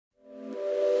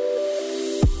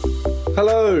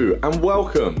Hello and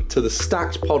welcome to the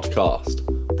Stacked podcast,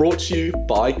 brought to you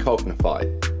by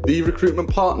Cognify, the recruitment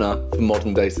partner for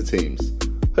modern data teams.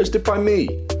 Hosted by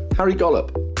me, Harry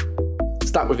Gollop.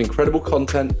 Stacked with incredible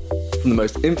content from the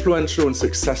most influential and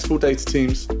successful data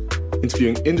teams,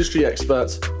 interviewing industry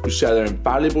experts who share their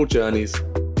invaluable journeys,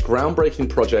 groundbreaking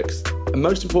projects, and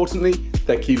most importantly,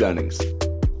 their key learnings.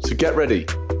 So get ready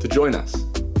to join us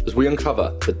as we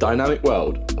uncover the dynamic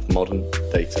world of modern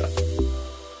data.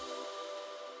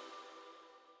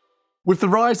 With the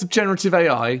rise of generative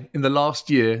AI in the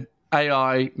last year,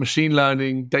 AI, machine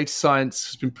learning, data science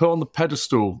has been put on the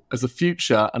pedestal as a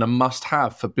future and a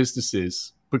must-have for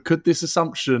businesses. But could this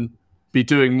assumption be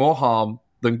doing more harm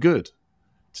than good?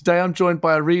 Today I'm joined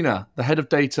by Irina, the head of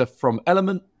data from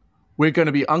Element. We're going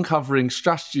to be uncovering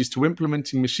strategies to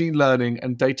implementing machine learning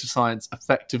and data science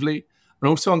effectively, and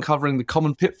also uncovering the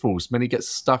common pitfalls many get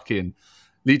stuck in,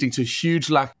 leading to a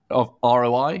huge lack of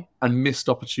ROI and missed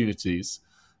opportunities.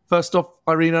 First off,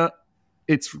 Irina,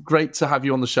 it's great to have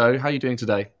you on the show. How are you doing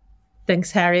today? Thanks,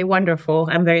 Harry. Wonderful.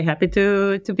 I'm very happy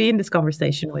to be in this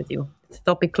conversation with you. It's a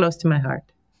topic close to my heart.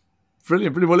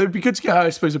 Brilliant. Well, it'd be good to get, I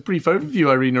suppose, a brief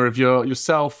overview, Irina, of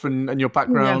yourself and your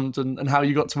background and how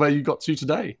you got to where you got to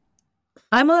today.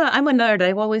 I'm a nerd.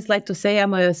 I always like to say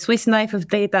I'm a Swiss knife of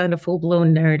data and a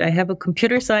full-blown nerd. I have a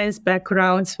computer science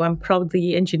background, so I'm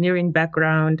probably engineering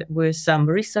background with some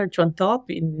research on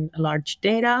top in large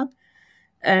data.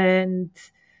 And,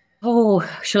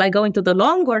 shall I go into the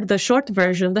long or the short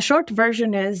version? The short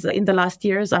version is in the last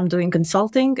years, I'm doing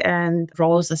consulting and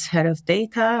roles as head of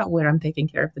data, where I'm taking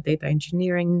care of the data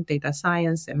engineering, data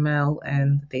science, ML,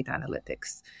 and data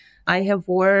analytics. I have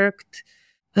worked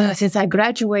since I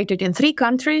graduated in 3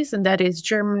 countries, and that is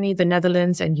Germany, the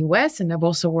Netherlands, and US. And I've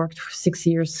also worked for 6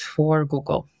 years for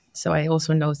Google. So I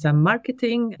also know some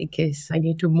marketing in case I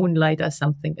need to moonlight as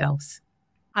something else.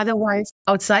 Otherwise,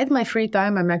 outside my free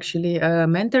time, I'm actually a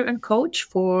mentor and coach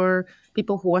for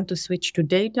people who want to switch to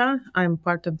data. I'm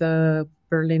part of the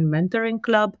Berlin Mentoring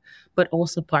Club, but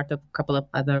also part of a couple of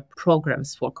other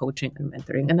programs for coaching and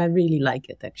mentoring. And I really like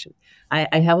it, actually.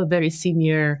 I have a very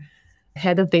senior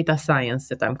head of data science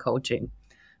that I'm coaching,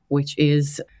 which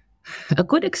is a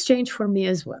good exchange for me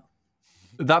as well.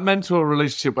 That mentor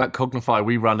relationship at Cognify,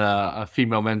 we run a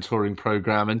female mentoring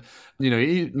program, and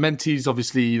mentees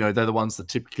obviously they're the ones that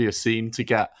typically are seen to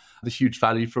get the huge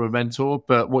value from a mentor.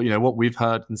 But what we've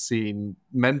heard and seen,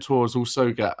 mentors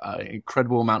also get an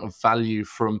incredible amount of value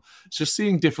from just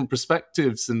seeing different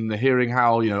perspectives and hearing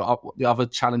how the other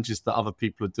challenges that other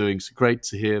people are doing. So great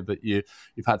to hear that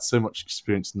you've had so much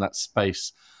experience in that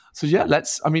space. So yeah,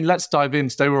 let's dive in.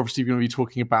 Today we're obviously going to be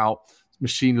talking about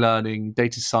machine learning,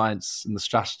 data science, and the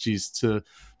strategies to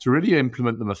really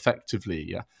implement them effectively.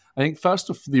 Yeah, I think first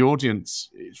off, for the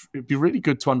audience, it'd be really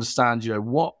good to understand,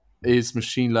 what is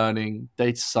machine learning,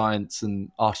 data science, and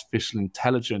artificial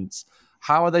intelligence?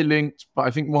 How are they linked? But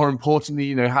I think more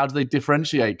importantly, how do they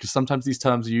differentiate? Because sometimes these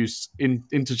terms are used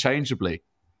interchangeably.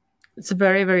 It's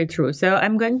very, very true. So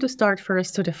I'm going to start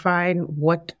first to define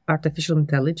what artificial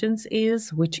intelligence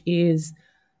is, which is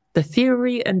the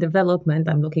theory and development,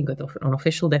 I'm looking at an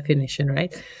official definition,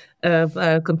 right,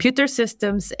 of computer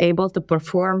systems able to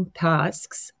perform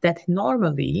tasks that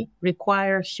normally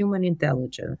require human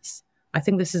intelligence. I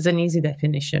think this is an easy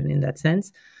definition in that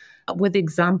sense, with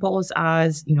examples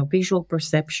as, visual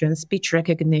perception, speech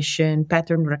recognition,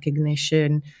 pattern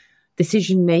recognition,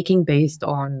 decision-making based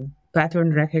on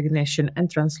pattern recognition,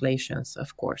 and translations,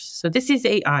 of course. So this is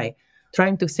AI.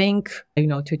 Trying to think,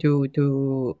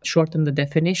 to shorten the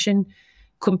definition,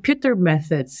 computer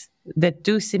methods that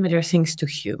do similar things to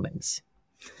humans.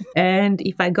 And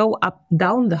if I go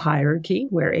down the hierarchy,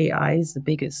 where AI is the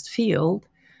biggest field,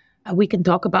 we can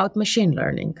talk about machine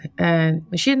learning. And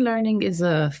machine learning is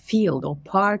a field or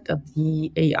part of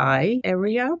the AI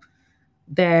area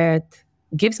that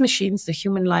gives machines the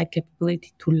human-like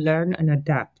capability to learn and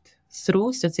adapt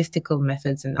through statistical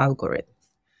methods and algorithms.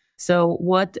 So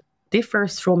what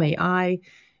differs from AI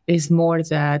is more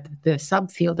that the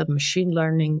subfield of machine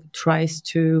learning tries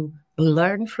to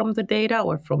learn from the data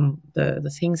or from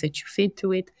the things that you feed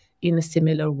to it in a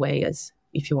similar way as,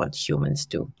 if you want, humans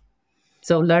do.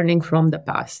 So learning from the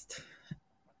past.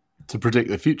 To predict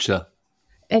the future.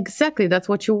 Exactly. That's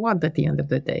what you want at the end of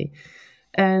the day.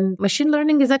 And machine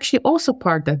learning is actually also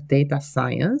part of data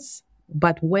science,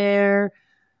 but where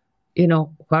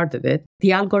part of it, the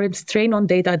algorithms train on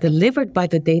data delivered by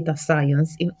the data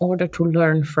science in order to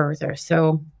learn further.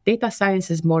 So data science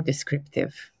is more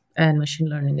descriptive and machine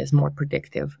learning is more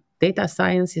predictive. Data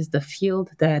science is the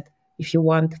field that, if you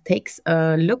want, takes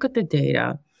a look at the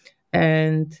data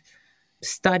and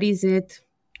studies it,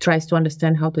 tries to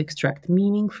understand how to extract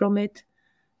meaning from it.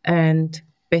 And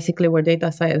basically where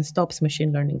data science stops,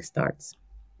 machine learning starts.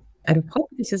 I hope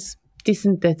this is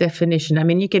decent definition. I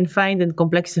mean, you can find and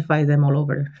complexify them all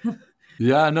over.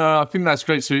 Yeah, no, I think that's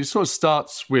great. So it sort of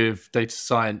starts with data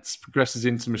science, progresses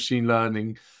into machine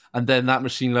learning, and then that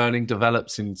machine learning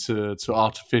develops into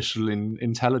artificial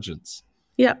intelligence.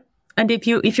 Yeah. And if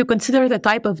you consider the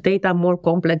type of data more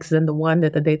complex than the one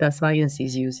that the data science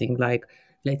is using, like,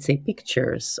 let's say,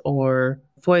 pictures or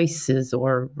voices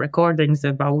or recordings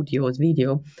of audio,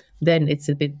 video, then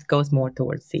goes more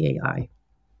towards the AI.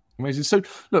 Amazing. So,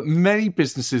 look, many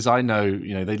businesses I know,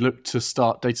 they look to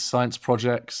start data science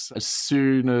projects as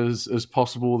soon as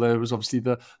possible. There was obviously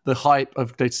the hype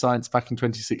of data science back in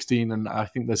 2016, and I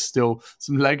think there's still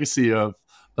some legacy of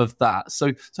that.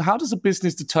 So how does a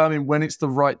business determine when it's the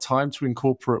right time to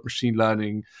incorporate machine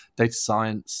learning, data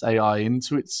science, AI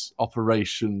into its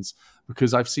operations?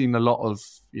 Because I've seen a lot of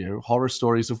horror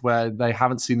stories of where they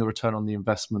haven't seen the return on the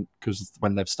investment because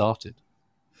when they've started.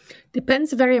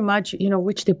 Depends very much,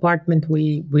 which department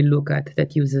we look at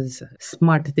that uses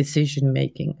smart decision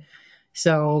making.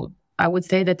 So I would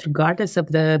say that regardless of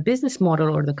the business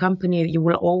model or the company, you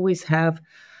will always have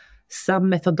some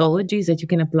methodologies that you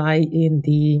can apply in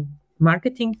the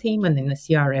marketing team and in the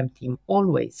CRM team,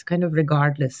 always, kind of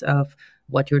regardless of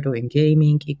what you're doing,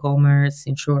 gaming, e-commerce,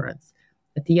 insurance.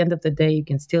 At the end of the day, you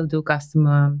can still do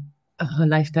customer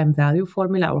lifetime value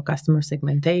formula or customer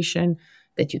segmentation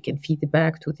that you can feed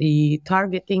back to the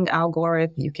targeting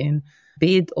algorithm. You can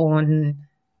bid on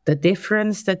the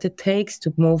difference that it takes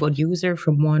to move a user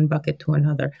from one bucket to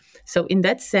another. So in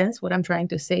that sense, what I'm trying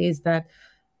to say is that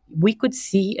we could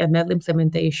see ML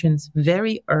implementations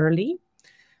very early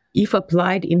if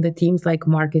applied in the teams like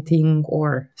marketing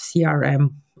or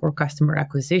CRM or customer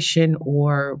acquisition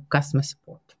or customer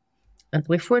support. And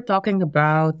if we're talking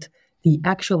about the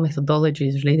actual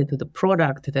methodologies related to the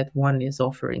product that one is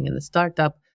offering in the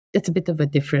startup, it's a bit of a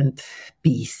different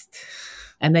beast.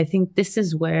 And I think this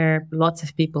is where lots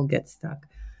of people get stuck.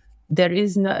 There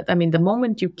is not, the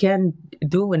moment you can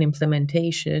do an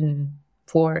implementation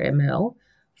for ML,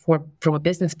 from a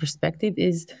business perspective,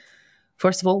 is,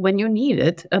 first of all, when you need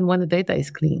it and when the data is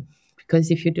clean.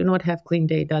 Because if you do not have clean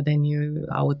data, then you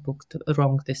output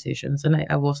wrong decisions. And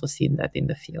I've also seen that in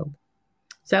the field.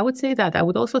 So I would say that. I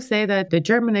would also say that the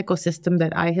German ecosystem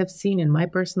that I have seen in my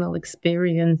personal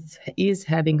experience is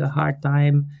having a hard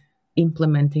time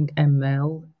implementing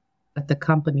ML at the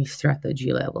company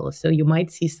strategy level. So you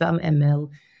might see some ML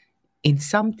in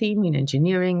some team in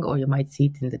engineering, or you might see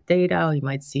it in the data, or you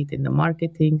might see it in the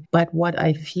marketing. But what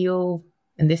I feel,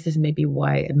 and this is maybe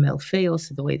why ML fails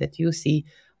the way that you see,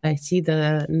 I see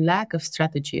the lack of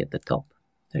strategy at the top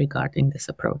regarding this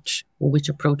approach, or which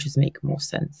approaches make more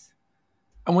sense.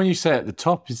 And when you say at the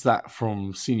top, is that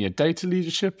from senior data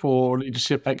leadership or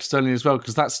leadership externally as well?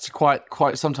 Because that's quite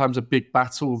sometimes a big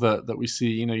battle that we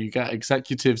see. You get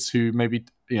executives who maybe,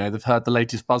 they've heard the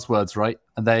latest buzzwords, right?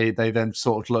 And they then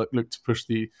sort of look to push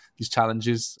these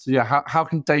challenges. So yeah, how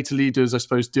can data leaders, I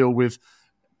suppose, deal with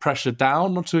pressure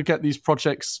down to get these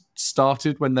projects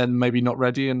started when they're maybe not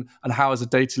ready? And how, as a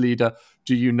data leader,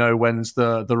 do you know when's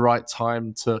the right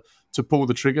time to pull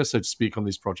the trigger, so to speak, on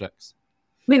these projects?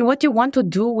 What you want to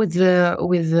do with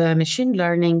the machine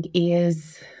learning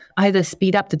is either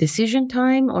speed up the decision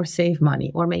time or save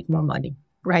money or make more money,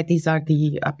 right? These are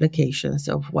the applications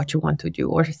of what you want to do,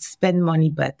 or spend money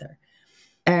better.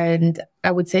 And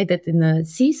I would say that in the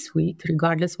C-suite,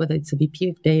 regardless whether it's a VP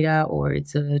of data or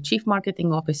it's a chief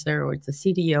marketing officer or it's a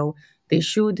CDO, they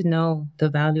should know the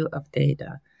value of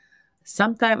data.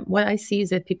 Sometimes what I see is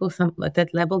that people at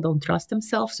that level don't trust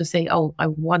themselves to say, oh, I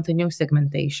want a new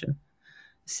segmentation.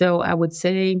 So I would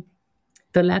say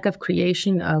the lack of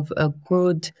creation of a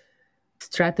good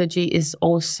strategy is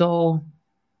also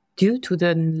due to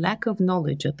the lack of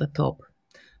knowledge at the top.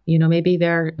 Maybe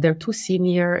they're too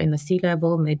senior in the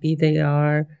C-level. Maybe they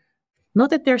are, not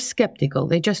that they're skeptical,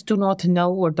 they just do not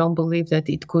know or don't believe that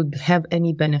it could have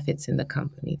any benefits in the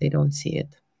company. They don't see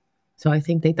it. So I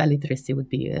think data literacy would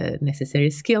be a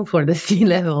necessary skill for the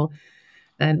C-level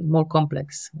and more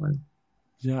complex one.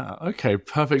 Yeah, okay,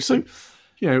 perfect. So,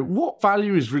 what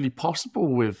value is really possible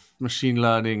with machine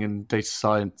learning and data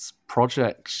science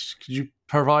projects? Could you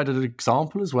provide an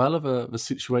example as well of a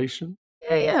situation?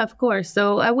 Yeah, of course.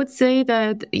 So I would say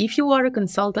that if you are a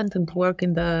consultant and work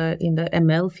in the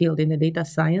ML field, in the data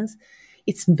science,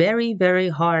 it's very, very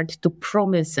hard to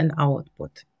promise an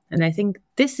output. And I think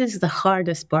this is the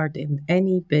hardest part in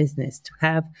any business, to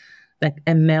have like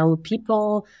ML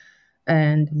people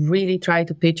and really try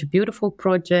to pitch a beautiful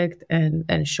project and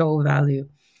show value.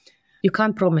 You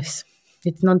can't promise.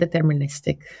 It's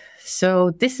non-deterministic.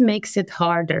 So this makes it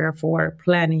harder for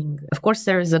planning. Of course,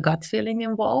 there is a gut feeling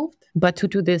involved, but due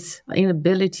to this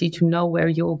inability to know where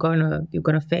you're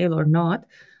gonna fail or not,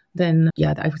 then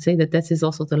yeah, I would say that this is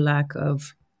also the lack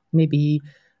of maybe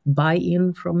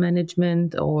buy-in from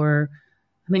management, or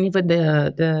I mean, even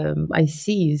the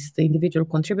ICs, the individual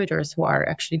contributors who are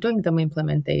actually doing the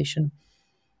implementation,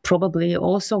 probably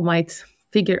also might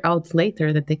figure out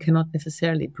later that they cannot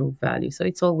necessarily prove value. So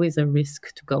it's always a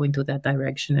risk to go into that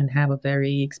direction and have a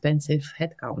very expensive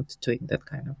headcount doing that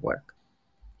kind of work.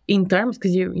 In terms,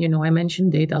 because you know, I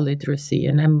mentioned data literacy,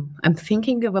 and I'm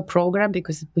thinking of a program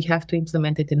because we have to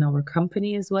implement it in our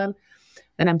company as well.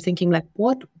 And I'm thinking like,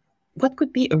 what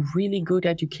could be a really good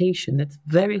education that's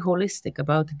very holistic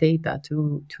about data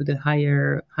to the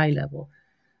high level?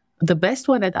 The best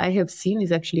one that I have seen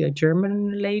is actually a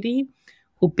German lady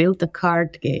who built a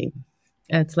card game.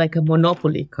 It's like a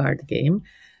Monopoly card game.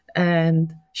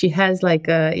 And she has like,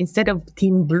 instead of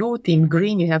team blue, team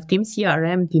green, you have team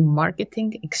CRM, team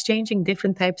marketing, exchanging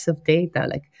different types of data,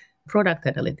 like product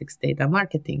analytics data,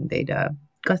 marketing data,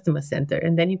 customer center.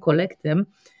 And then you collect them.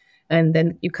 And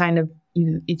then you kind of,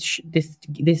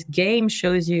 this game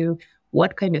shows you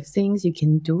what kind of things you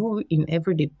can do in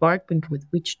every department with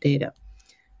which data.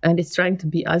 And it's trying to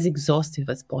be as exhaustive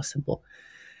as possible.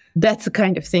 That's the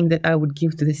kind of thing that I would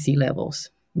give to the C-levels,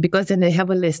 because then they have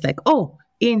a list like, oh,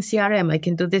 in CRM, I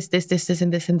can do this,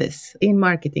 and this, and this. In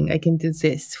marketing, I can do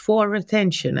this. For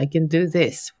retention, I can do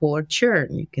this. For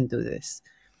churn, you can do this.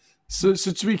 So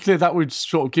to be clear, that would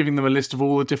sort of giving them a list of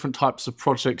all the different types of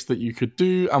projects that you could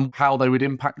do and how they would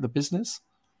impact the business?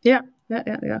 Yeah.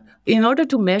 In order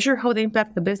to measure how they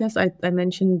impact the business, I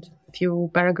mentioned a few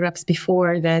paragraphs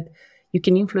before that you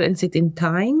can influence it in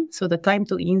time, so the time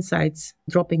to insights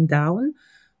dropping down,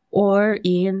 or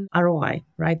in ROI,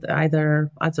 right?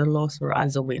 Either as a loss or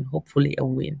as a win, hopefully a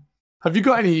win. Have you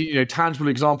got any tangible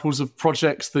examples of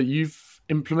projects that you've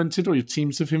implemented or your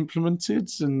teams have implemented,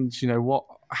 and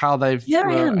how they've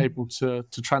able to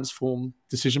transform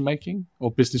decision making or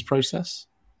business process?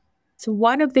 So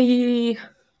one of the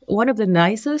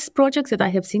nicest projects that I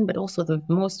have seen, but also the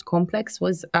most complex,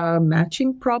 was a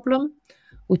matching problem,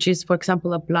 which is, for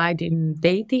example, applied in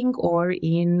dating or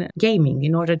in gaming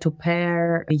in order to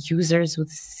pair users with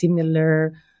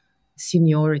similar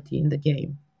seniority in the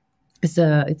game. It's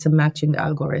a matching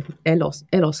algorithm,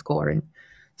 ELO scoring.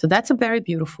 So that's a very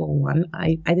beautiful one.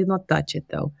 I did not touch it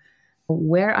though.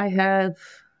 Where I have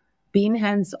been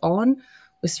hands-on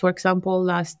was, for example,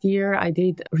 last year I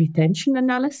did retention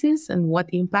analysis and what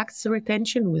impacts the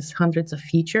retention with hundreds of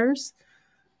features.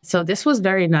 So this was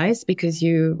very nice because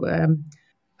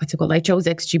I chose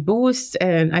XGBoost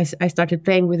and I started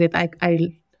playing with it.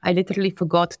 I literally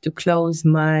forgot to close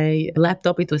my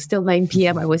laptop. It was still 9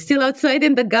 p.m. I was still outside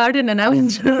in the garden and I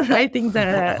was writing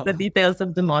the details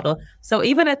of the model. So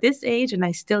even at this age, and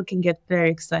I still can get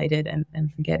very excited and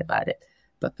forget about it,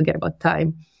 but forget about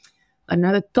time.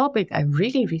 Another topic I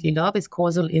really, really love is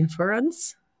causal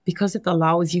inference, because it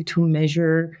allows you to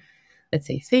measure, let's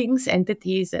say,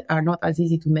 entities that are not as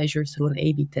easy to measure through an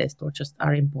A/B test or just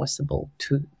are impossible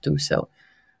to do so.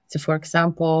 So, for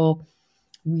example,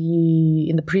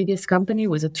 in the previous company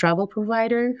was a travel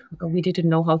provider. We didn't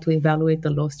know how to evaluate the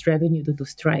lost revenue due to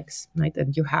strikes, right?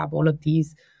 And you have all of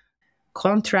these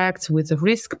contracts with the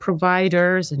risk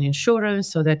providers and insurance,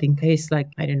 so that in case,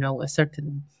 a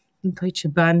certain Deutsche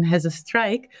Bahn has a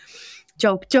strike,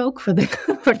 joke for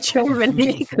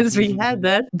Germany, because we had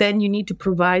that, then you need to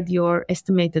provide your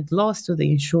estimated loss to the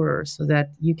insurer so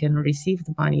that you can receive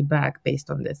the money back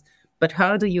based on this. But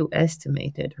how do you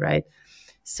estimate it, right?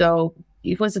 So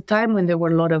it was a time when there were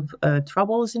a lot of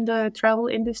troubles in the travel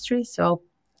industry. So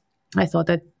I thought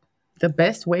that the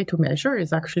best way to measure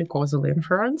is actually causal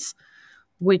inference,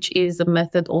 which is a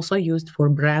method also used for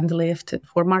brand lift,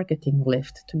 for marketing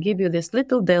lift, to give you this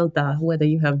little delta, whether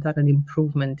you have done an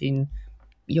improvement in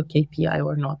your KPI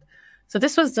or not. So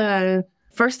this was the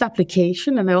first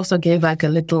application. And I also gave a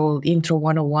little intro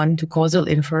 101 to causal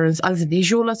inference, as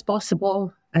visual as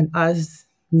possible and as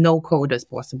no code as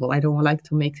possible. I don't like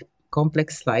to make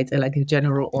complex slides. I like a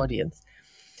general audience.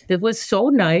 It was so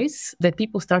nice that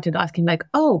people started asking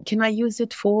can I use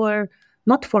it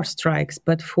not for strikes,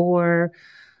 but for,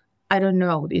 I don't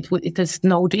know, it has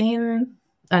snowed in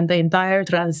and the entire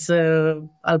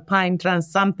Alpine Trans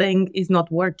something is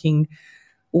not working.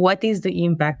 What is the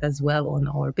impact as well on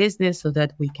our business so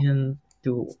that we can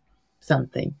do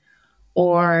something?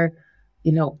 Or,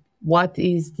 what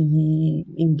is the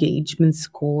engagement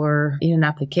score in an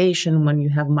application when you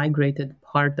have migrated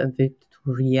part of it to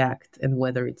React, and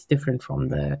whether it's different from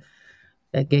the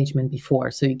engagement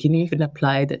before. So you can even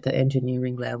apply it at the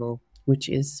engineering level, which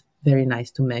is very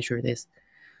nice to measure this.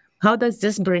 How does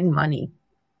this bring money?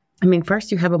 I mean,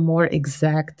 first you have a more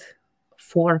exact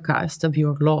forecast of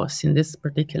your loss in this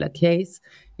particular case,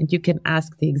 and you can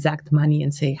ask the exact money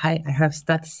and say, hi, I have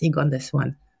statistic on this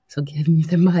one, so give me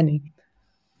the money.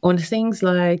 On things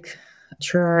like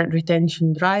churn,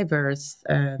 retention drivers,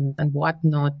 and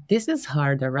whatnot, this is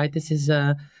harder, right? This is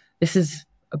a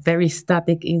very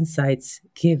static insights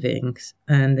giving,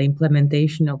 and the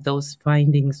implementation of those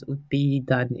findings would be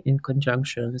done in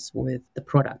conjunctions with the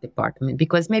product department,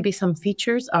 because maybe some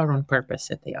features are on purpose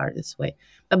that they are this way,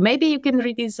 but maybe you can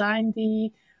redesign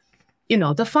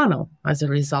the funnel as a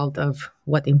result of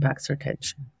what impacts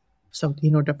retention. So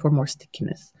in order for more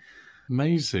stickiness.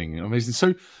 Amazing.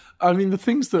 So, I mean, the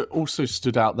things that also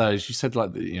stood out there, as you said,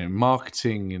 like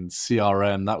marketing and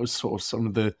CRM, that was sort of some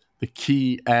of the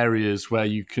key areas where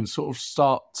you can sort of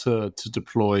start to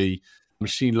deploy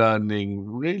machine learning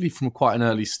really from quite an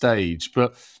early stage.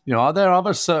 But, are there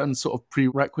other certain sort of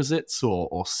prerequisites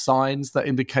or signs that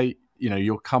indicate,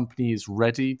 your company is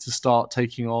ready to start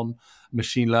taking on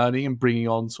machine learning and bringing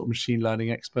on sort of machine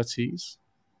learning expertise?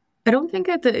 I don't think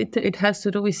that it has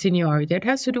to do with seniority. It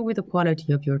has to do with the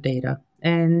quality of your data.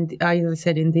 And as I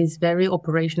said, in these very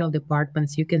operational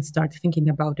departments, you can start thinking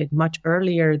about it much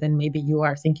earlier than maybe you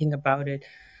are thinking about it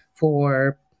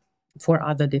for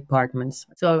other departments.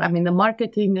 So, I mean, the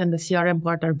marketing and the CRM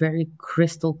part are very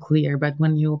crystal clear, but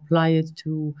when you apply it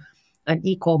to an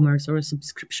e-commerce or a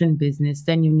subscription business,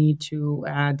 then you need to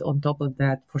add on top of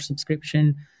that for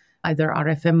subscription either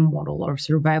RFM model or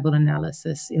survival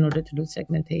analysis in order to do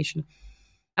segmentation.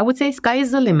 I would say sky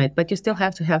is the limit, but you still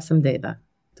have to have some data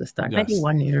to start, maybe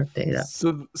 1 year of data.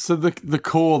 So the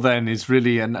core then is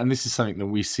really, and this is something that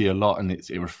we see a lot, and it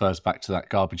refers back to that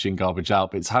garbage in, garbage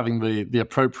out, but it's having the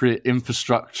appropriate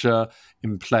infrastructure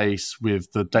in place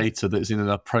with the data that's in an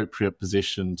appropriate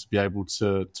position to be able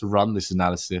to run this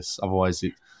analysis. Otherwise,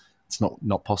 it's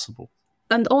not possible.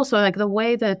 And also, like the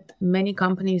way that many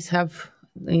companies have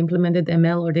implemented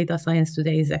ML or data science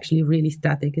today is actually really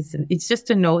static. It's just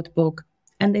a notebook,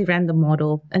 and they ran the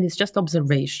model, and it's just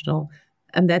observational,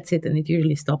 and that's it, and it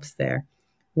usually stops there.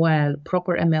 While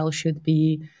proper ML should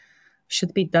be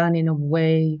done in a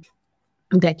way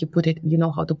that you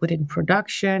know how to put it in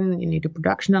production. You need to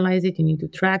productionalize it, you need to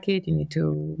track it, you need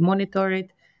to monitor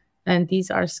it, and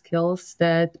these are skills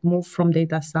that move from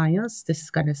data science, this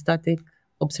kind of static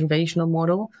observational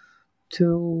model,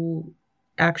 to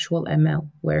actual ML,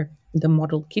 where the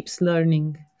model keeps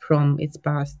learning from its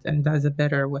past and does a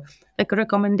better way, like a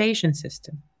recommendation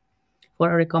system.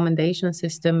 For a recommendation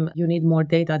system, you need more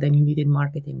data than you need in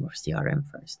marketing or CRM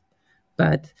first.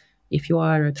 But if you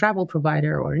are a travel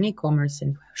provider or an e-commerce,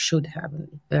 you should have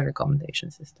a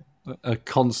recommendation system. A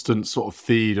constant sort of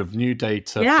feed of new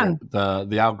data for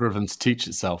the algorithm to teach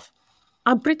itself.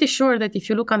 I'm pretty sure that if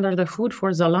you look under the hood for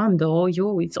Zalando,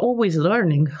 it's always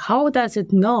learning. How does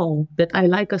it know that I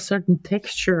like a certain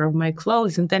texture of my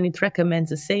clothes, and then it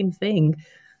recommends the same thing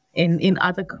in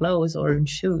other clothes or in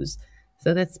shoes?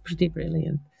 So that's pretty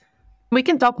brilliant. We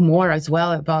can talk more as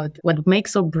well about what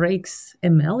makes or breaks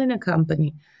ML in a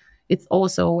company. It's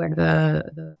also where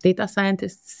the data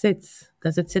scientist sits.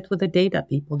 Does it sit with the data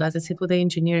people? Does it sit with the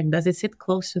engineering? Does it sit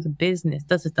close to the business?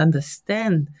 Does it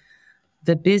understand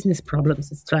the business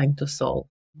problems it's trying to solve?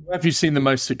 Where have you seen the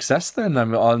most success then?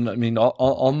 On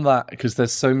that, because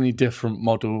there's so many different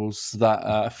models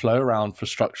that flow around for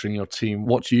structuring your team.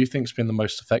 What do you think has been the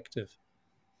most effective?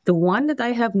 The one that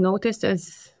I have noticed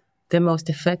as the most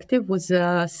effective was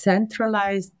a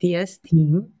centralized DS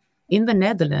team in the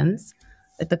Netherlands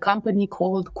at a company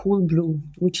called Coolblue,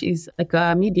 which is like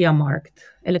a MediaMarkt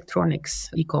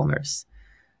electronics e-commerce.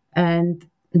 And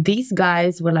these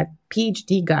guys were like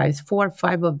PhD guys, 4 or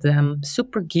 5 of them,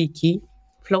 super geeky,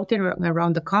 floating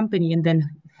around the company and then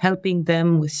helping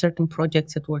them with certain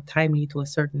projects that were timely to a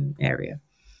certain area.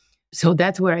 So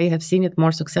that's where I have seen it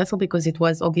more successful, because it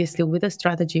was obviously with a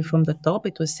strategy from the top.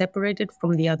 It was separated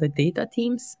from the other data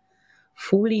teams,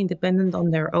 fully independent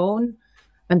on their own,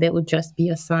 and they would just be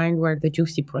assigned where the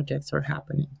juicy projects are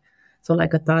happening. So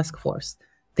like a task force,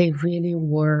 they really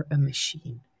were a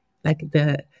machine. Like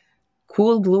the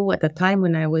Coolblue at the time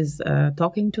when I was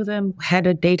talking to them had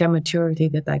a data maturity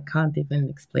that I can't even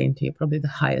explain to you. Probably the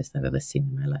highest I've ever seen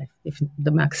in my life, if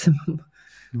the maximum.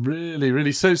 Really,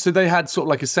 really. So they had sort of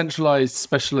like a centralized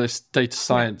specialist data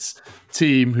science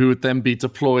team who would then be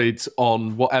deployed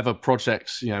on whatever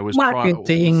projects, was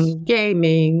marketing,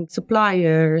 gaming,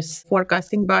 suppliers,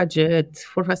 forecasting budget,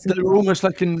 forecasting. They were almost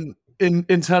like an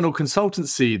internal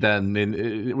consultancy then,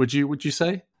 would you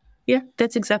say? Yeah,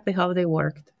 that's exactly how they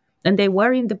worked. And they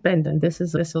were independent.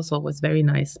 This also was very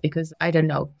nice because, I don't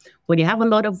know, when you have a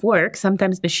lot of work,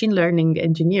 sometimes machine learning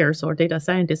engineers or data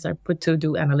scientists are put to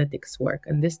do analytics work.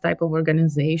 And this type of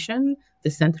organization,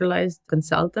 decentralized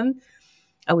consultant,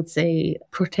 I would say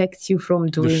protects you from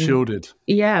doing... You're shielded.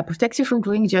 Yeah, protects you from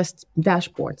doing just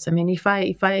dashboards. I mean, if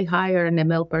I hire an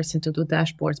ML person to do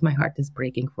dashboards, my heart is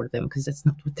breaking for them because that's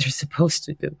not what they're supposed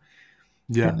to do.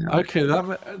 Yeah. Okay.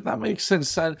 That makes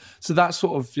sense. And so that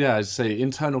sort of, as I say,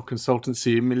 internal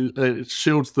consultancy, I mean, it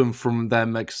shields them from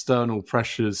them external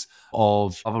pressures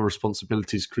of other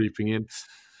responsibilities creeping in.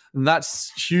 And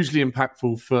that's hugely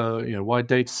impactful for, why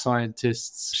data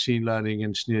scientists, machine learning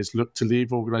engineers look to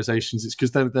leave organizations. It's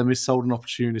because they're missold an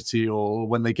opportunity, or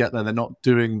when they get there, they're not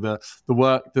doing the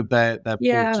work that they're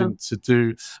brought in to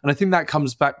do. And I think that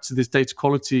comes back to this data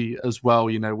quality as well.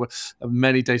 Where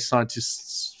many data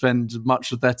scientists spend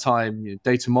much of their time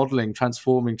data modeling,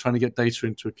 transforming, trying to get data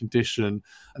into a condition,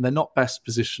 and they're not best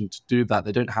positioned to do that.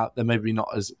 They're maybe not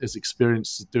as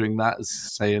experienced at doing that as,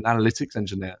 say, an analytics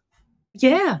engineer.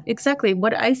 Yeah, exactly.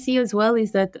 What I see as well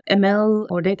is that ML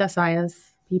or data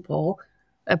science people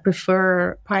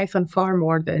prefer Python far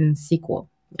more than SQL.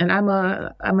 And I'm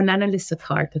an analyst at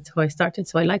heart. That's how I started.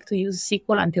 So I like to use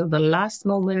SQL until the last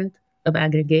moment of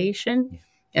aggregation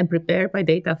and prepare my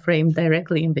data frame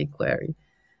directly in BigQuery.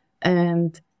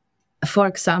 And for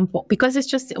example, because it's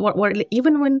just,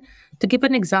 even when, to give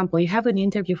an example, you have an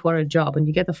interview for a job and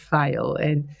you get a file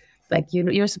and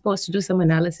you're supposed to do some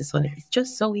analysis on it. It's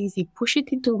just so easy. Push it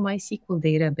into MySQL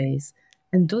database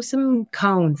and do some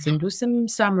counts and do some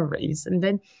summaries. And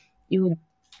then you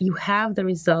have the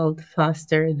result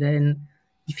faster than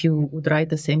if you would write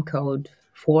the same code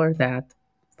for that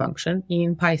function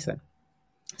in Python.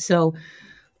 So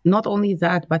not only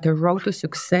that, but the road to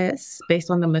success based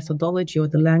on the methodology or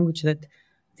the language that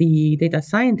the data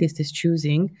scientist is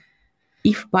choosing,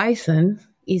 if Python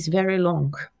is very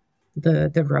long.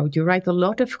 The road. You write a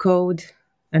lot of code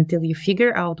until you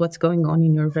figure out what's going on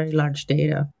in your very large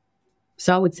data.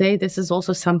 So I would say this is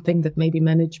also something that maybe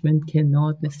management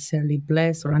cannot necessarily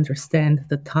bless or understand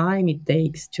the time it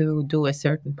takes to do a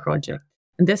certain project.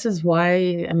 And this is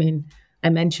why, I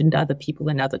mentioned other people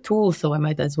and other tools, so I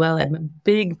might as well. I'm a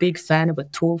big fan of a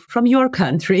tool from your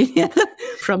country,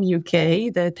 from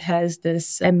UK, that has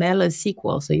this ML as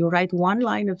SQL. So you write one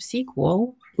line of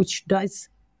SQL, which does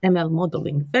ML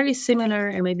modeling, very similar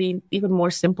and maybe even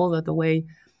more simple than the way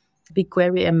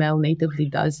BigQuery ML natively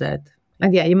does that.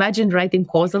 And imagine writing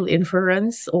causal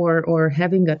inference or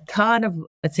having a ton of,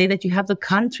 let's say that you have the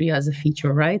country as a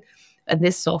feature, right? And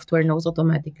this software knows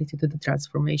automatically to do the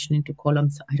transformation into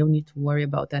columns. I don't need to worry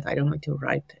about that. I don't need to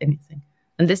write anything.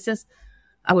 And this is,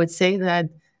 I would say that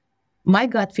my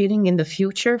gut feeling in the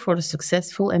future for a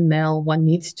successful ML, one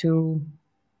needs to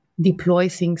deploy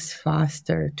things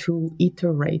faster, to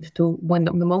iterate, to when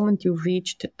the moment you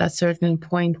reached a certain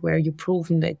point where you've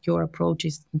proven that your approach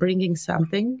is bringing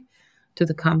something to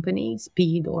the company,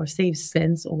 speed or saves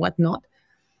sense or whatnot,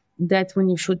 that's when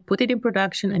you should put it in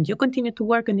production and you continue to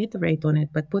work and iterate on it,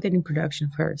 but put it in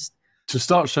production first. To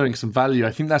start showing some value,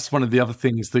 I think that's one of the other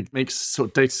things that makes sort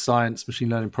of data science, machine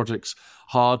learning projects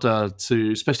harder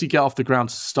to especially get off the ground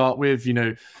to start with.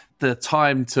 The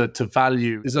time to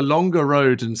value is a longer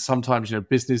road, and sometimes,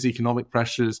 business economic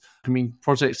pressures.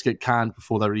 Projects get canned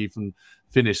before they're even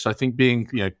finished. So I think being,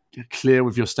 clear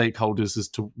with your stakeholders as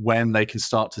to when they can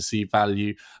start to see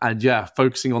value, and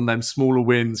focusing on them smaller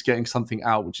wins, getting something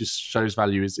out which just shows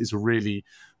value is a really,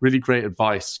 really great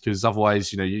advice, because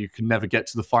otherwise, you can never get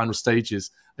to the final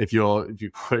stages if you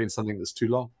put in something that's too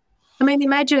long.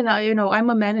 Imagine, I'm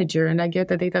a manager and I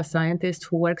get a data scientist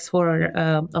who works for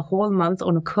a whole month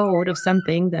on a code of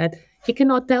something that he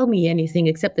cannot tell me anything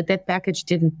except that package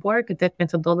didn't work, that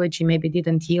methodology maybe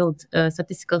didn't yield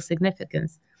statistical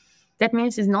significance. That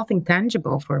means it's nothing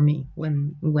tangible for me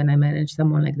when I manage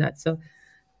someone like that. So,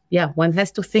 one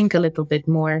has to think a little bit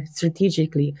more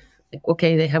strategically. Like,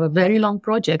 okay, they have a very long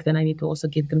project and I need to also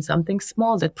give them something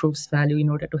small that proves value in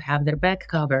order to have their back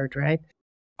covered, right?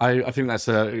 I think that's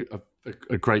a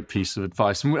great piece of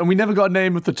advice. And we never got a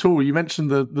name of the tool. You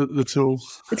mentioned the tool.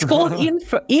 It's called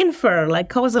infer, like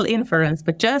causal inference,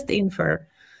 but just infer.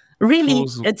 Really,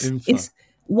 it's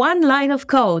one line of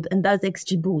code and does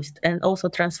XGBoost and also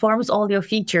transforms all your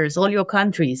features, all your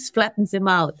countries, flattens them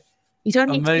out. You don't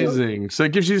need Amazing. So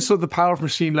it gives you sort of the power of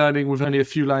machine learning with only a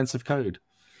few lines of code.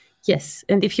 Yes.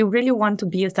 And if you really want to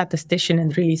be a statistician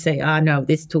and really say, no,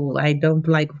 this tool, I don't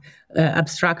like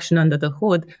abstraction under the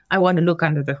hood, I want to look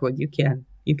under the hood, you can.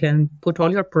 You can put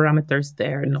all your parameters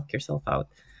there and knock yourself out.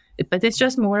 But it's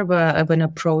just more of an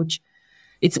approach.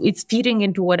 It's feeding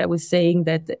into what I was saying,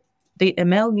 that the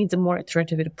ML needs a more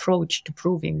iterative approach to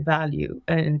proving value,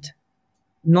 and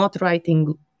not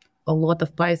writing a lot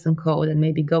of Python code and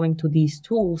maybe going to these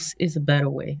tools is a better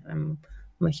way. I'm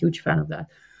a huge fan of that.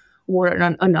 Or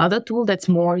another tool that's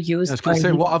more used. I was going to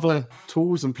say, what other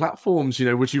tools and platforms,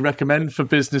 would you recommend for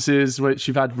businesses which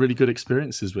you've had really good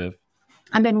experiences with?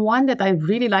 And then one that I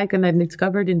really like and I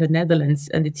discovered in the Netherlands,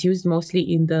 and it's used mostly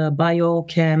in the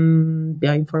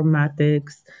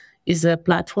bioinformatics, is a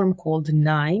platform called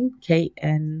KNIME,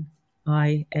 Knime.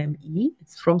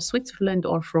 It's from Switzerland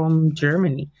or from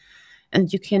Germany.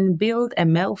 And you can build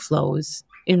ML flows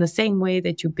in the same way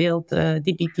that you build a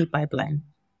dbt pipeline.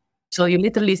 So you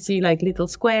literally see like little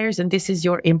squares, and this is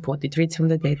your input. It reads from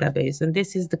the database, and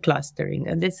this is the clustering,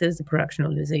 and this is the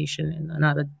fractionalization in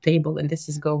another table, and this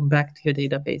is going back to your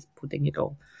database, putting it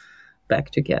all back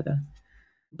together.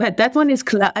 But that one is,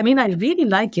 I really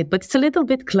like it, but it's a little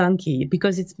bit clunky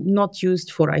because it's not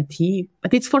used for IT,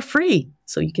 but it's for free.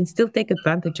 So you can still take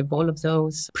advantage of all of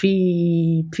those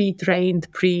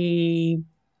pre-trained,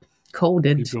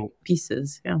 pre-coded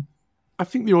pieces. Yeah. I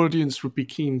think the audience would be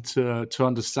keen to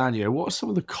understand, what are some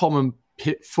of the common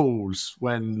pitfalls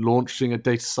when launching a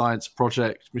data science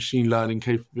project, machine learning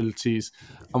capabilities,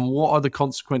 and what are the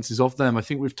consequences of them? I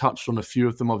think we've touched on a few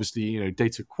of them, obviously,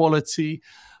 data quality,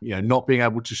 not being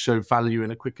able to show value in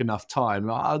a quick enough time.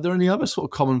 Are there any other sort of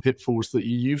common pitfalls that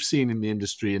you've seen in the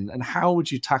industry, and how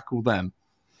would you tackle them?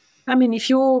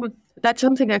 That's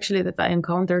something actually that I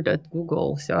encountered at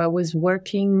Google. So I was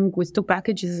working with 2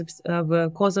 packages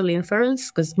of causal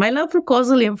inference, because my love for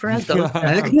causal inference goes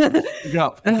back.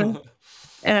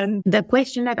 And the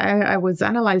question that I was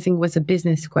analyzing was a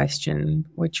business question,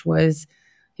 which was,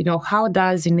 how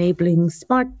does enabling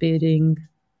smart bidding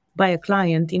by a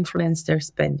client influence their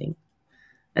spending?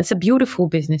 It's a beautiful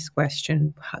business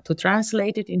question. How to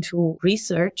translate it into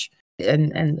research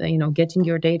and getting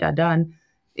your data done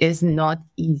is not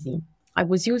easy. I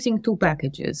was using 2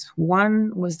 packages.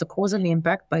 One was the causal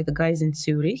impact by the guys in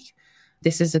Zurich.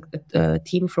 This is a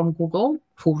team from Google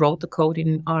who wrote the code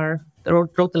in R,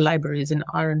 wrote the libraries in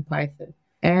R and Python.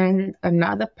 And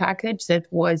another package that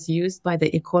was used by the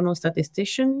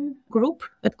econostatistician group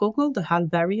at Google, the Hal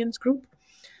Variance group.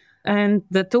 And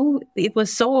it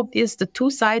was so obvious, the 2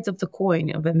 sides of the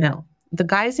coin of ML. The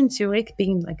guys in Zurich,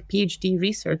 being like PhD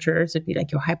researchers, would be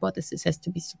like, your hypothesis has to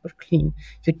be super clean.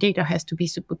 Your data has to be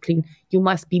super clean. You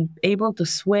must be able to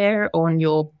swear on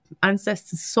your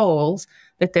ancestors' souls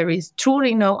that there is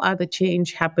truly no other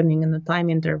change happening in the time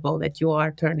interval that you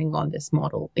are turning on this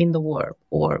model in the world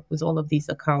or with all of these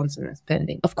accounts and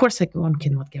spending. Of course, one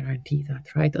cannot guarantee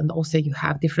that, right? And also you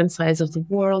have different sides of the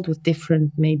world with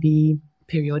different maybe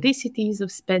periodicities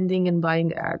of spending and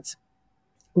buying ads.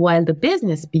 While the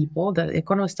business people, the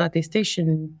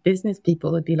econostatistician business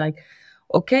people would be like,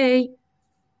 okay,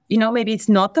 maybe it's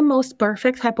not the most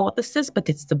perfect hypothesis, but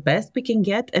it's the best we can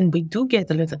get. And we do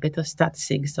get a little bit of stat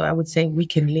sig. So I would say we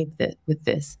can live with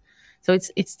this. So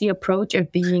it's the approach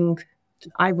of being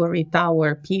ivory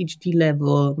tower, PhD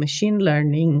level, machine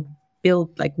learning,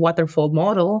 built like waterfall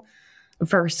model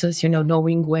versus,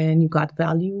 knowing when you got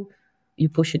value, you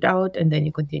push it out and then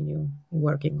you continue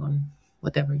working on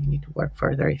whatever you need to work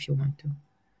further if you want to.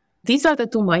 These are the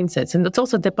 2 mindsets. And that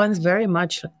also depends very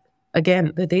much,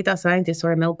 again, the data scientist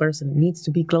or ML person needs to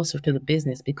be closer to the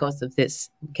business because of this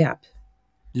gap.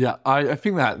 Yeah, I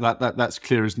think that's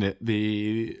clear, isn't it?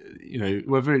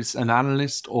 Whether it's an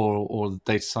analyst or the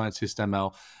data scientist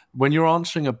ML, when you're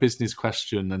answering a business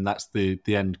question and that's the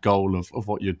end goal of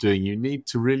what you're doing, you need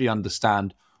to really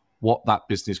understand what that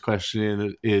business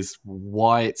question is,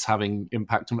 why it's having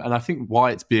impact, and I think why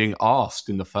it's being asked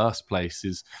in the first place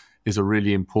is a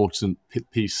really important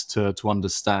piece to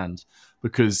understand.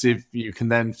 Because if you can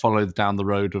then follow down the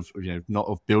road of not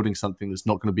of building something that's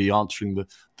not going to be answering the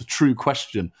true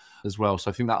question as well.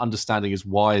 So I think that understanding is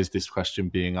why is this question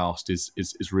being asked is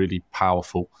really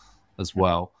powerful as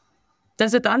well.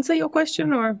 Does it answer your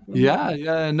question or?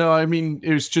 Yeah. No,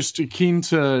 it was just keen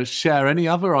to share any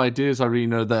other ideas,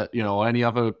 Irina, that, any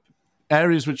other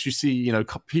areas which you see,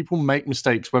 people make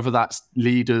mistakes, whether that's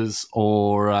leaders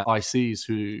or ICs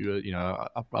who,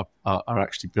 are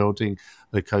actually building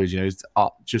the code,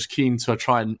 are just keen to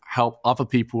try and help other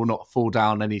people not fall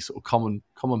down any sort of common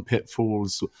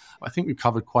pitfalls. I think we've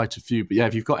covered quite a few, but yeah,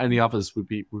 if you've got any others,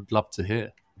 we'd love to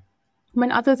hear.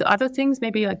 Other things,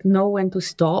 maybe like know when to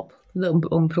stop the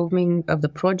improvement of the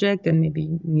project and maybe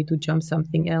you need to jump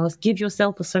something else. Give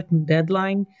yourself a certain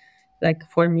deadline. Like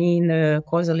for me, in the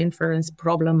causal inference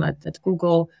problem at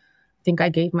Google, I think I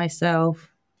gave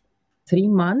myself 3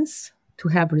 months to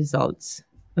have results.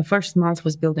 The first month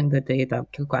was building the data,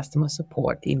 customer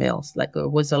support, emails, like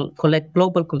it was a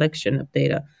global collection of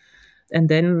data. And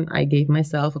then I gave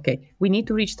myself, okay, we need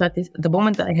to reach that. The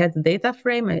moment I had the data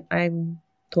frame, I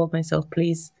told myself,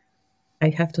 please, I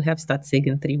have to have StatSig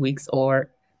in 3 weeks, or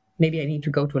maybe I need to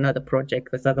go to another project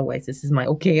because otherwise this is my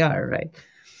OKR, right?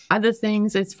 Other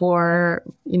things, it's for,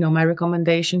 my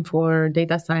recommendation for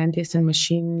data scientists and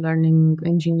machine learning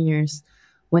engineers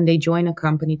when they join a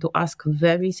company to ask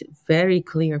very, very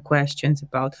clear questions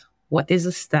about what is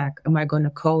a stack? Am I going to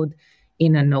code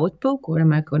in a notebook, or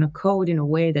am I going to code in a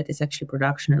way that is actually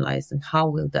productionalized, and how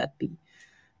will that be?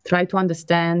 Try to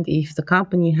understand if the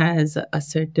company has a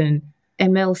certain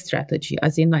ML strategy,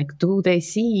 as in like, do they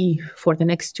see for the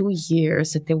next 2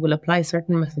 years that they will apply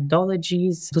certain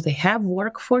methodologies? Do they have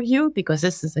work for you? Because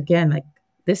this is, again,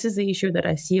 this is the issue that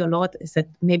I see a lot, is that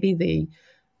maybe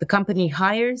the company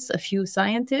hires a few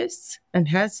scientists and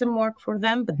has some work for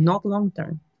them, but not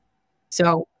long-term.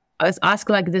 So ask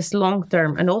like this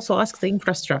long-term, and also ask the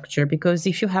infrastructure, because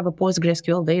if you have a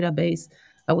PostgreSQL database,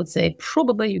 I would say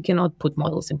probably you cannot put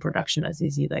models in production as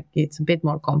easy. Like, it's a bit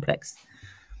more complex.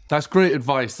 That's great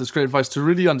advice. That's great advice to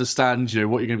really understand,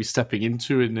 what you're going to be stepping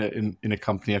into in a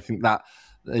company. I think that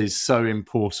is so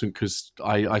important, because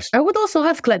I would also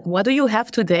ask, like, what do you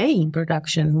have today in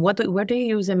production? Where do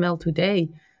you use ML today?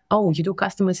 Oh, you do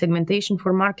customer segmentation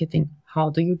for marketing. How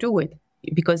do you do it?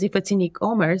 Because if it's in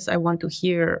e-commerce, I want to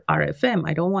hear RFM.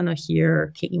 I don't want to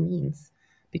hear K-means,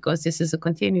 because this is a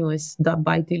continuous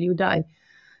buy till you die.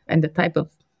 And the type of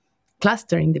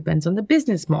clustering depends on the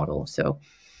business model. So,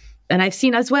 and I've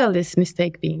seen as well this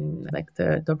mistake being like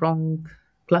the wrong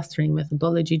clustering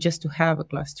methodology just to have a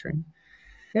clustering.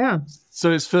 Yeah.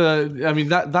 So it's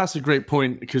that's a great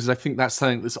point, because I think that's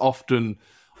something that's often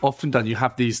done. You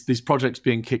have these projects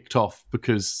being kicked off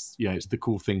because it's the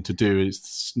cool thing to do.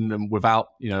 It's without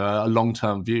a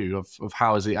long-term view of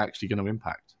how is it actually going to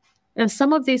impact. And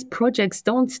some of these projects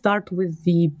don't start with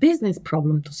the business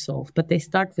problem to solve, but they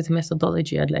start with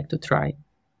methodology I'd like to try,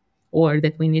 or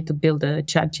that we need to build a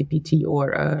ChatGPT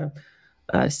or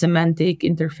a semantic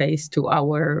interface to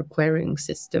our querying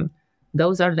system.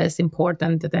 Those are less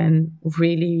important than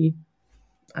really,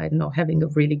 having a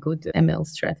really good ML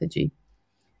strategy.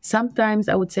 Sometimes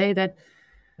I would say that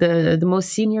the most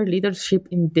senior leadership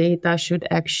in data should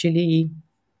actually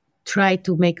try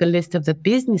to make a list of the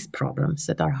business problems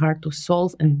that are hard to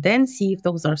solve, and then see if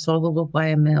those are solvable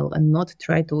by ML, and not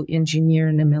try to engineer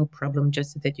an ML problem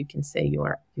just so that you can say you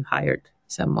hired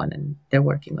someone and they're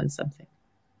working on something.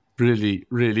 Really,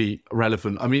 really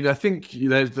relevant. I mean, I think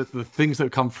the things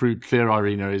that come through clear,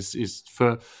 Irina, is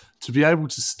to be able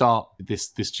to start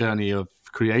this journey of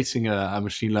creating a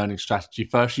machine learning strategy.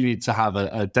 First, you need to have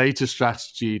a data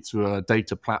strategy to a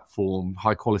data platform,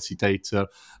 high quality data,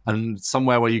 and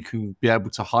somewhere where you can be able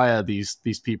to hire these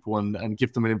people and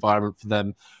give them an environment for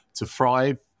them to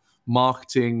thrive.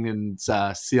 Marketing and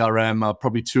CRM are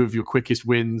probably two of your quickest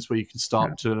wins, where you can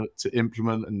start to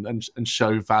implement and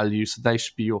show value. So they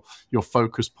should be your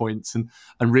focus points, and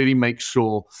really make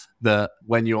sure that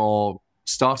when you're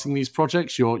starting these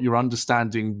projects, you're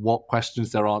understanding what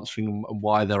questions they're answering and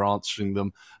why they're answering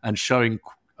them, and showing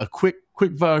a quick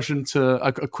version to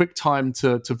a quick time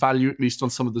to value, at least on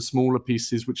some of the smaller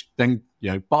pieces, which then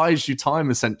buys you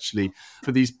time essentially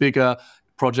for these bigger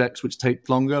projects which take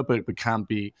longer but can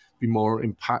be more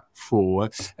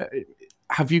impactful.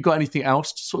 Have you got anything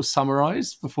else to sort of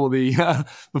summarize before the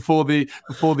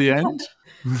end?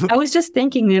 I was just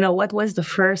thinking, what was the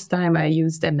first time I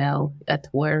used ML at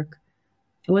work?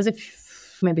 It was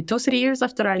maybe 2-3 years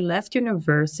after I left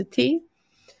university,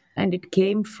 and it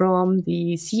came from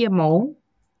the CMO.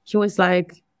 He was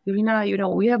like, Irina,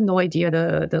 we have no idea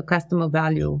the customer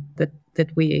value that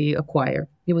we acquire.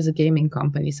 It was a gaming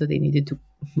company, so they needed to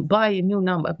buy a new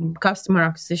customer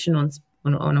acquisition on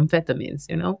amphetamines,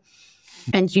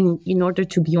 And in order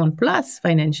to be on plus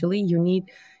financially, you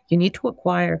need to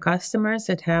acquire customers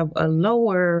that have a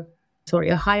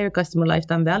higher customer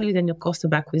lifetime value than your cost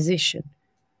of acquisition.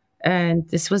 And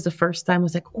this was the first time I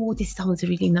was like, oh, this sounds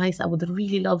really nice. I would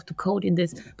really love to code in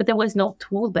this. But there was no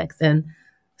tool back then.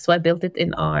 So I built it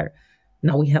in R.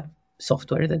 Now we have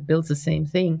software that builds the same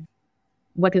thing.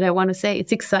 What did I want to say?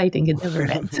 It's exciting. It never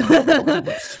ends.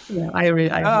 The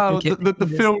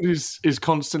field is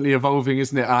constantly evolving,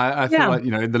 isn't it? I feel like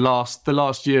in the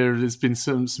last year there's been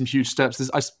some huge steps.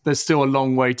 There's still a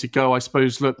long way to go, I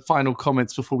suppose. Look, final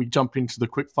comments before we jump into the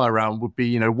quickfire round would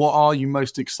be, what are you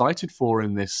most excited for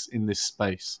in this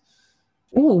space?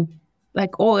 Ooh,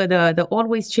 like the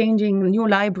always changing new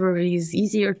libraries,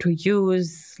 easier to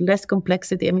use, less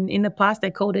complexity. I mean, in the past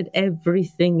I coded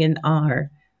everything in R.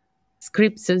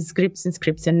 scripts and scripts and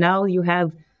scripts. And now you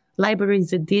have libraries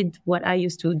that did what I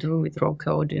used to do with raw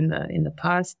code in the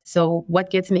past. So what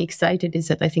gets me excited is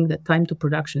that I think that time to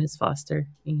production is faster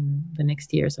in the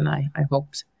next years, and I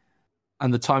hope so.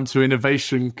 And the time to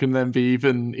innovation can then be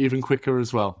even quicker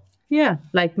as well. Yeah,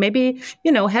 like maybe,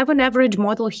 have an average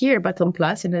model here, but on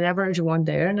Plus, and an average one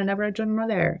there, and an average one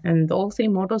there. And all three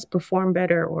models perform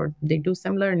better, or they do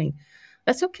some learning.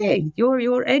 That's okay.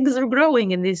 Your eggs are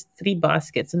growing in these three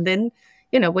baskets. And then,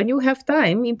 when you have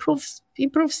time,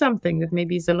 improve something that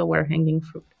maybe is a lower hanging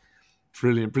fruit.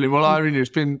 Brilliant. Well, Irene, it's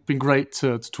been great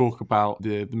to talk about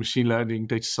the machine learning,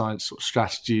 data science sort of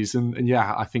strategies. And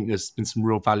yeah, I think there's been some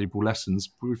real valuable lessons.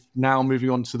 We're now moving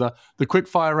on to the quick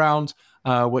fire round,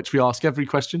 which we ask every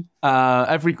question,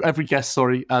 every guest,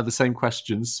 the same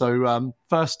questions. So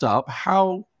first up,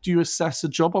 how do you assess a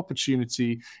job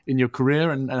opportunity in your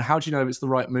career, and how do you know if it's the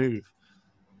right move?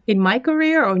 In my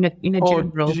career, or in a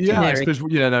general? Yeah, I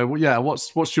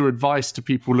suppose, what's your advice to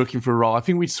people looking for a role? I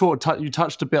think we sort of you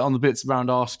touched a bit on the bits around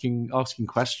asking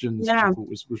questions, which I thought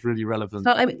was really relevant.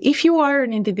 So, if you are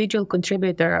an individual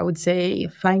contributor, I would say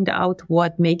find out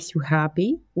what makes you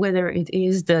happy, whether it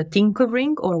is the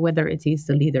tinkering or whether it is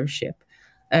the leadership.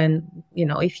 And,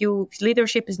 if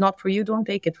leadership is not for you, don't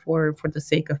take it for the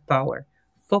sake of power.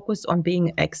 Focus on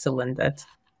being excellent at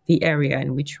the area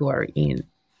in which you are in.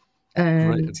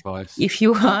 And great advice. If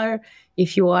you are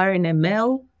in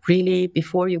ML, really,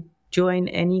 before you join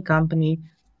any company,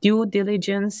 due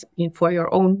diligence for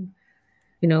your own,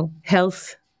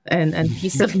 health and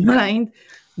peace of mind,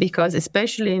 because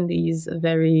especially in these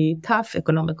very tough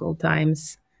economical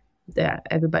times, that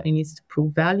everybody needs to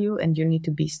prove value, and you need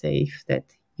to be safe that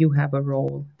you have a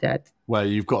role that where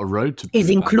you've got a road to is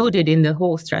included in the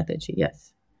whole strategy.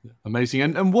 Yes. Amazing.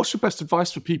 And what's your best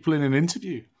advice for people in an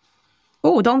interview?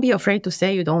 Oh, don't be afraid to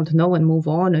say you don't know and move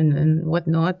on and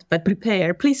whatnot, but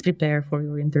please prepare for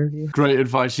your interview. Great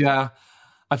advice. Yeah.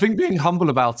 I think being humble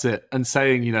about it and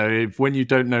saying, if when you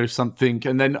don't know something,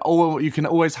 and then you can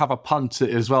always have a punt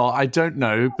as well. I don't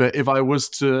know, but if I was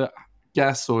to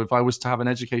guess, or if I was to have an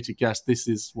educated guess, this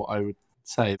is what I would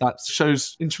say. That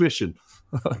shows intuition.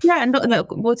 Yeah, and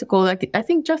what's it called? I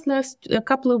think just a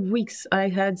couple of weeks, I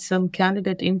had some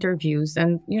candidate interviews,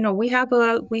 and we have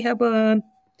a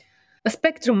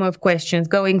spectrum of questions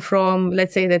going from,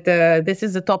 let's say that this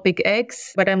is a topic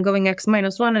X, but I'm going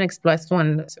X-1 and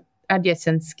X+1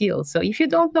 adjacent skills. So if you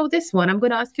don't know this one, I'm going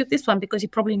to ask you this one because you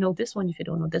probably know this one if you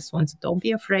don't know this one. So don't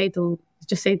be afraid to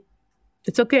just say,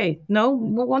 it's okay. No,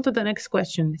 move on to the next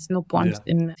question. There's no point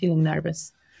in feeling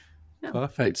nervous. Yeah.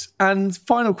 Perfect. And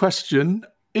final question,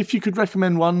 if you could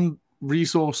recommend one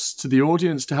resource to the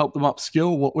audience to help them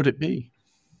upskill, what would it be?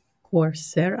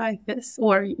 Coursera, I guess,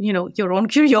 or, your own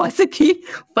curiosity.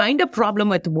 Find a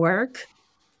problem at work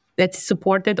that's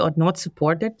supported or not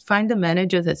supported. Find a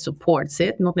manager that supports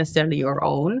it, not necessarily your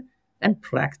own, and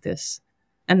practice.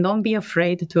 And don't be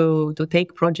afraid to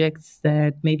take projects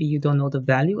that maybe you don't know the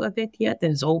value of it yet.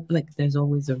 There's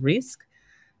always a risk,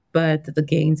 but the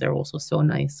gains are also so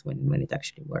nice when it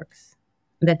actually works.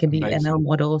 That can be Amazing. ML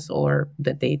models or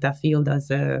the data field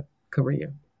as a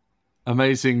career.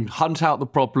 Amazing. Hunt out the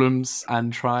problems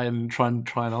and try and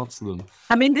answer them.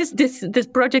 I mean, this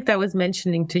project I was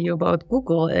mentioning to you about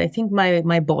Google, I think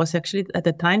my boss actually at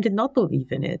the time did not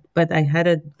believe in it, but I had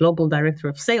a global director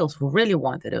of sales who really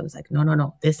wanted it. I was like,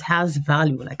 no, this has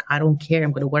value. Like, I don't care.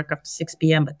 I'm going to work up to 6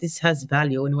 p.m., but this has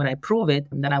value. And when I prove it,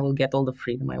 then I will get all the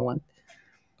freedom I want.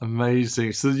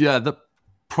 Amazing. So yeah, the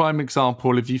prime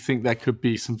example, if you think there could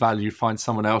be some value, find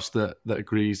someone else that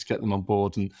agrees, get them on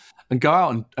board and go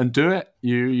out and do it.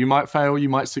 You might fail, you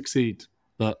might succeed,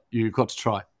 but you've got to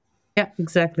try. Yeah,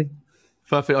 exactly.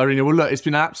 Perfect, Irene. Well, look, it's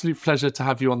been an absolute pleasure to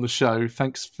have you on the show.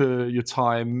 Thanks for your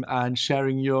time and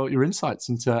sharing your insights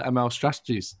into ML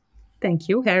strategies. Thank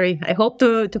you, Harry. I hope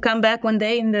to come back one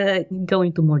day and go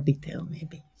into more detail,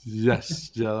 maybe.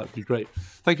 Yes, yeah, that'd be great.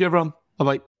 Thank you, everyone.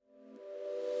 Bye-bye.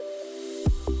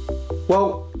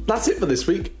 Well, that's it for this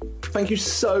week. Thank you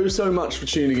so much for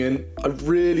tuning in. I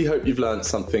really hope you've learned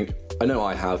something. I know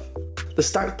I have. The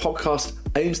Stacked podcast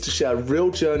aims to share real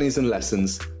journeys and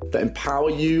lessons that empower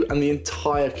you and the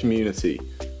entire community.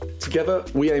 Together,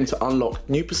 we aim to unlock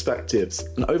new perspectives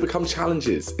and overcome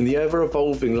challenges in the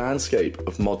ever-evolving landscape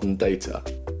of modern data.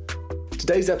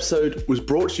 Today's episode was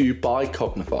brought to you by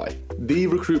Cognify, the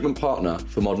recruitment partner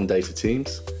for modern data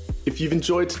teams. If you've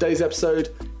enjoyed today's episode,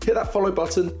 hit that follow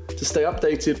button to stay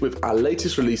updated with our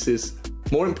latest releases.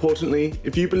 More importantly,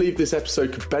 if you believe this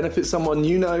episode could benefit someone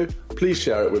you know, please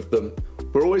share it with them.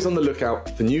 We're always on the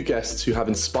lookout for new guests who have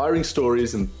inspiring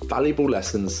stories and valuable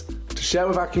lessons to share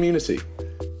with our community.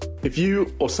 If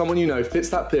you or someone you know fits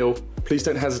that bill, please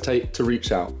don't hesitate to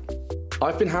reach out.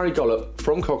 I've been Harry Gollop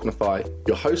from Cognify,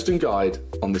 your host and guide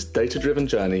on this data-driven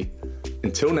journey.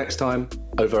 Until next time,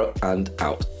 over and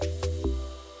out.